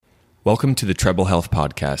Welcome to the Treble Health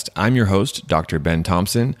Podcast. I'm your host, Dr. Ben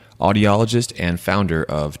Thompson, audiologist and founder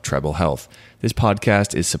of Treble Health. This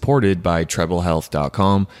podcast is supported by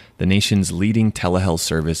TrebleHealth.com, the nation's leading telehealth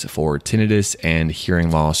service for tinnitus and hearing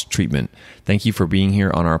loss treatment. Thank you for being here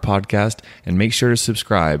on our podcast, and make sure to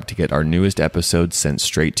subscribe to get our newest episodes sent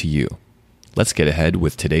straight to you. Let's get ahead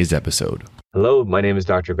with today's episode. Hello, my name is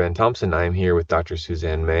Dr. Ben Thompson. I am here with Dr.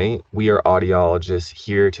 Suzanne May. We are audiologists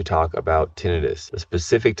here to talk about tinnitus. The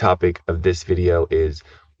specific topic of this video is,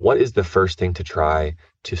 what is the first thing to try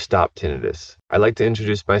to stop tinnitus? I'd like to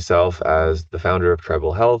introduce myself as the founder of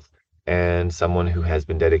Treble Health and someone who has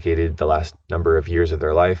been dedicated the last number of years of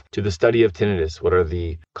their life to the study of tinnitus. What are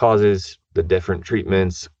the causes, the different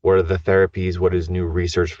treatments, what are the therapies, what is new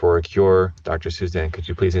research for a cure? Dr. Suzanne, could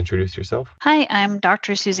you please introduce yourself? Hi, I'm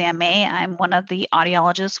Dr. Suzanne May. I'm one of the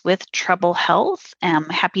audiologists with Treble Health. I'm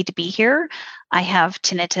happy to be here. I have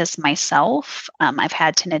tinnitus myself. I've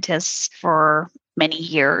had tinnitus for many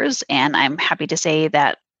years, and I'm happy to say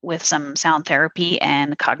that with some sound therapy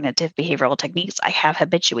and cognitive behavioral techniques, I have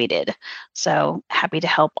habituated. So happy to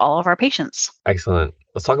help all of our patients. Excellent.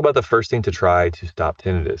 Let's talk about the first thing to try to stop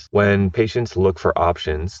tinnitus. When patients look for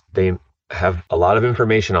options, they have a lot of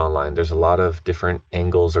information online. There's a lot of different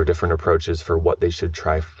angles or different approaches for what they should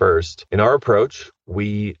try first. In our approach,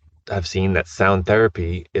 we have seen that sound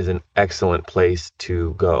therapy is an excellent place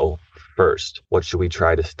to go first. What should we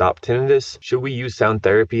try to stop tinnitus? Should we use sound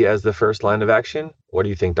therapy as the first line of action? What do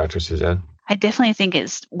you think, Dr. Suzanne? I definitely think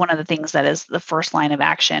it's one of the things that is the first line of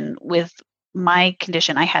action. With my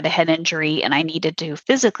condition, I had a head injury and I needed to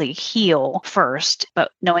physically heal first.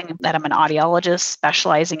 But knowing that I'm an audiologist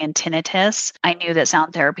specializing in tinnitus, I knew that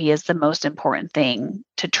sound therapy is the most important thing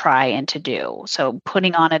to try and to do. So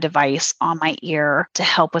putting on a device on my ear to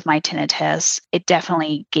help with my tinnitus, it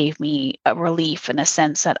definitely gave me a relief in a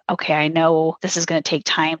sense that, okay, I know this is going to take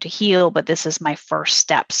time to heal, but this is my first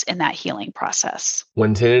steps in that healing process.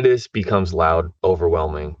 When tinnitus becomes loud,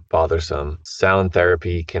 overwhelming, bothersome, sound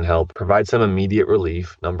therapy can help provide some immediate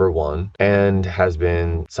relief, number one, and has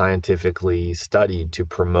been scientifically studied to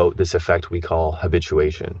promote this effect we call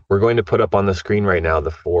habituation. We're going to put up on the screen right now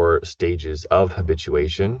the 4 stages of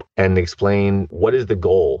habituation and explain what is the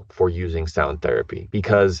goal for using sound therapy.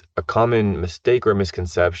 Because a common mistake or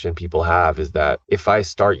misconception people have is that if I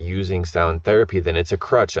start using sound therapy, then it's a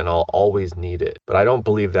crutch and I'll always need it. But I don't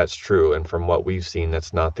believe that's true. And from what we've seen,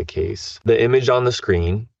 that's not the case. The image on the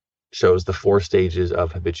screen shows the 4 stages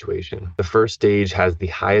of habituation. The first stage has the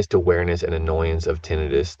highest awareness and annoyance of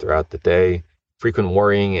tinnitus throughout the day. Frequent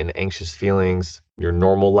worrying and anxious feelings. Your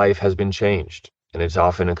normal life has been changed, and it's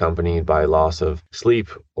often accompanied by loss of sleep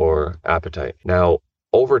or appetite. Now,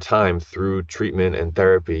 over time, through treatment and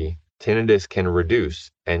therapy, tinnitus can reduce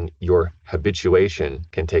and your habituation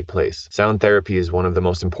can take place. Sound therapy is one of the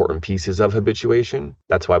most important pieces of habituation.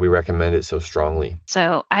 That's why we recommend it so strongly.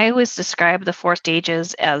 So I always describe the 4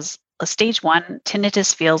 stages as stage 1,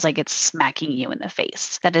 tinnitus feels like it's smacking you in the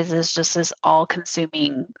face. That it is just this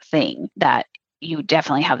all-consuming thing that you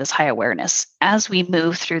definitely have this high awareness. As we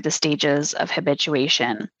move through the stages of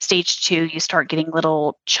habituation, stage 2, you start getting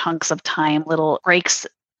little chunks of time, little breaks,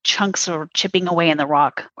 chunks are chipping away in the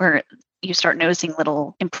rock, where you start noticing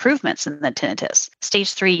little improvements in the tinnitus.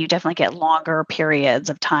 Stage 3, you definitely get longer periods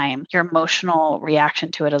of time. Your emotional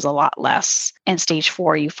reaction to it is a lot less. And stage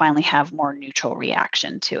 4, you finally have more neutral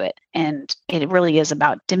reaction to it. And it really is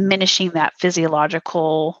about diminishing that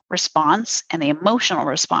physiological response and the emotional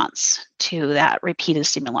response to that repeated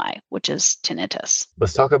stimuli, which is tinnitus.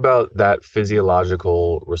 Let's talk about that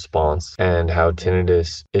physiological response and how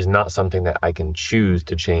tinnitus is not something that I can choose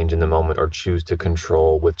to change in the moment or choose to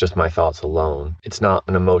control with just my thoughts alone. It's not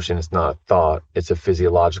an emotion, it's not a thought, it's a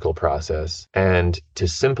physiological process. And to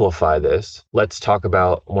simplify this, let's talk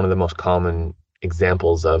about one of the most common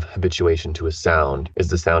examples of habituation to a sound is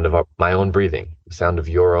the sound of my own breathing, the sound of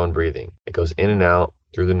your own breathing. It goes in and out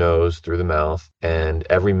through the nose, through the mouth, and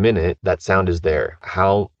every minute that sound is there.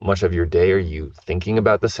 How much of your day are you thinking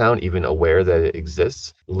about the sound, even aware that it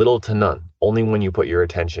exists? Little to none, only when you put your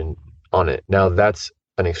attention on it. Now that's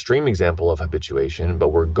an extreme example of habituation, but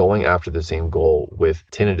we're going after the same goal with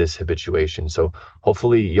tinnitus habituation. So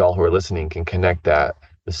hopefully y'all who are listening can connect that.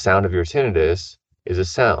 The sound of your tinnitus is a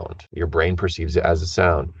sound. Your brain perceives it as a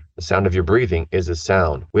sound. The sound of your breathing is a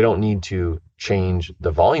sound. We don't need to change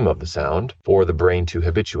the volume of the sound for the brain to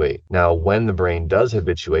habituate. Now, when the brain does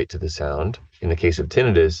habituate to the sound, in the case of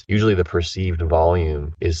tinnitus, usually the perceived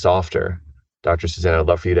volume is softer. Dr. Suzanne, I'd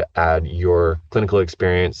love for you to add your clinical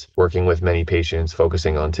experience working with many patients,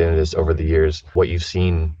 focusing on tinnitus over the years, what you've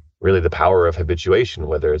seen, really the power of habituation,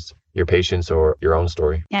 whether it's your patient's or your own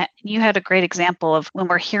story. Yeah, you had a great example of when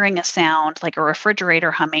we're hearing a sound like a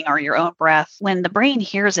refrigerator humming or your own breath. When the brain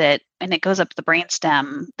hears it and it goes up to the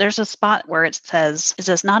brainstem, there's a spot where it says, is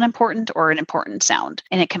this not important or an important sound?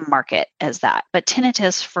 And it can mark it as that. But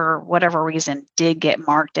tinnitus, for whatever reason, did get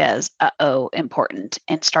marked as, important,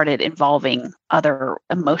 and started involving other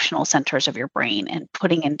emotional centers of your brain and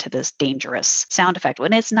putting into this dangerous sound effect.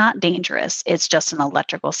 When it's not dangerous, it's just an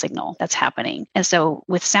electrical signal that's happening. And so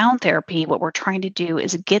with sound therapy, what we're trying to do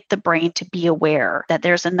is get the brain to be aware that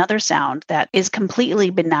there's another sound that is completely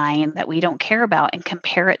benign that we don't care about, and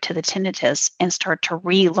compare it to the tinnitus and start to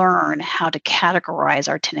relearn how to categorize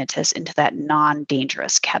our tinnitus into that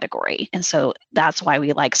non-dangerous category. And so that's why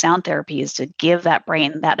we like sound therapy, is to give that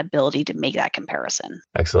brain that ability to make that comparison.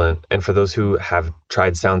 Excellent. And for those who have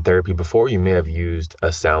tried sound therapy before, you may have used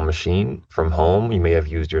a sound machine from home. You may have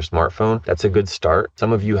used your smartphone. That's a good start.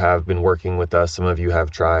 Some of you have been working with us. Some of you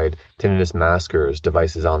have tried tinnitus maskers,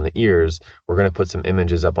 devices on the ears. We're going to put some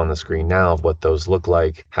images up on the screen now of what those look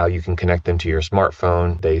like, how you can connect them to your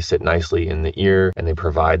smartphone. They sit nicely in the ear and they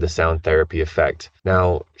provide the sound therapy effect.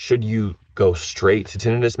 Now, should you go straight to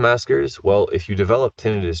tinnitus maskers? Well, if you developed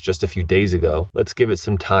tinnitus just a few days ago, let's give it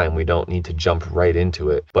some time. We don't need to jump right into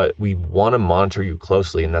it, but we want to monitor you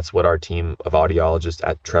closely. And that's what our team of audiologists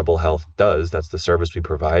at Treble Health does. That's the service we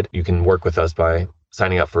provide. You can work with us by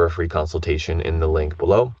signing up for a free consultation in the link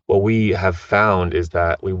below. What we have found is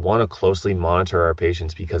that we want to closely monitor our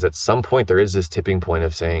patients, because at some point there is this tipping point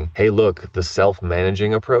of saying, hey, look, the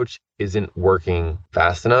self-managing approach isn't working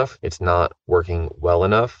fast enough. It's not working well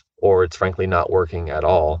enough, or it's frankly not working at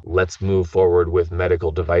all. Let's move forward with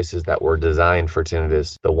medical devices that were designed for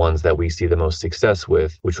tinnitus, the ones that we see the most success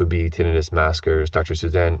with, which would be tinnitus maskers. Dr.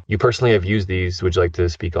 Suzanne, you personally have used these. Would you like to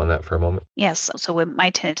speak on that for a moment? Yes. So when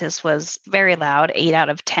my tinnitus was very loud, 8 out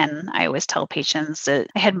of 10, I always tell patients that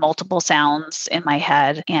I had multiple sounds in my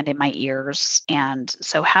head and in my ears. And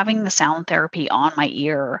so having the sound therapy on my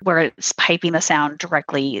ear, where it's piping the sound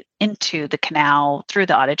directly into the canal through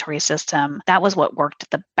the auditory system, that was what worked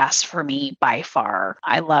the best for me by far.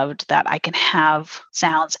 I loved that I can have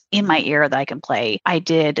sounds in my ear that I can play. I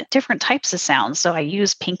did different types of sounds. So I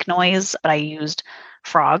used pink noise, but I used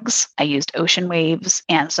frogs. I used ocean waves.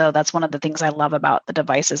 And so that's one of the things I love about the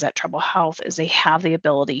devices at Treble Health, is they have the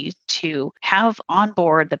ability to have on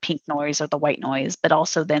board the pink noise or the white noise, but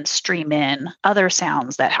also then stream in other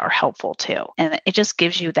sounds that are helpful too. And it just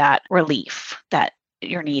gives you that relief that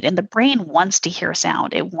your need. And the brain wants to hear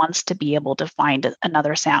sound. It wants to be able to find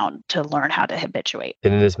another sound to learn how to habituate.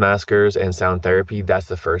 Tinnitus maskers and sound therapy, that's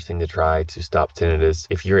the first thing to try to stop tinnitus.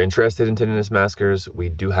 If you're interested in tinnitus maskers, we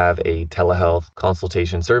do have a telehealth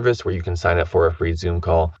consultation service where you can sign up for a free Zoom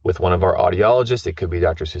call with one of our audiologists. It could be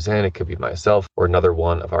Dr. Suzanne, it could be myself, or another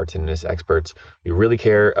one of our tinnitus experts. We really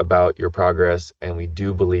care about your progress, and we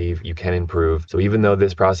do believe you can improve. So even though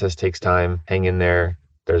this process takes time, hang in there.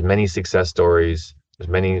 There's many success stories. There's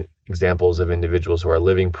many examples of individuals who are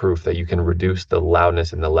living proof that you can reduce the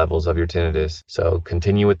loudness and the levels of your tinnitus. So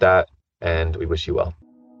continue with that, and we wish you well.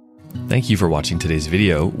 Thank you for watching today's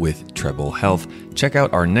video with Treble Health. Check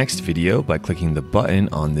out our next video by clicking the button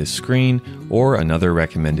on this screen or another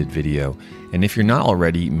recommended video. And if you're not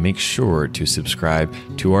already, make sure to subscribe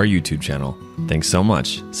to our YouTube channel. Thanks so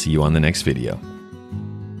much. See you on the next video.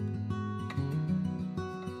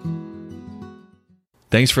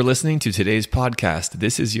 Thanks for listening to today's podcast.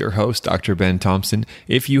 This is your host, Dr. Ben Thompson.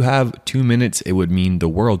 If you have 2 minutes, it would mean the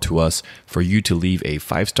world to us for you to leave a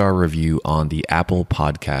 5-star review on the Apple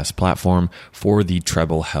Podcast platform for the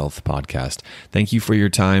Treble Health podcast. Thank you for your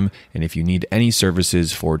time. And if you need any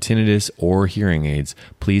services for tinnitus or hearing aids,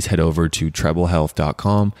 please head over to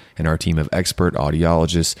treblehealth.com, and our team of expert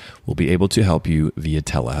audiologists will be able to help you via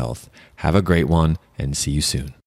telehealth. Have a great one, and see you soon.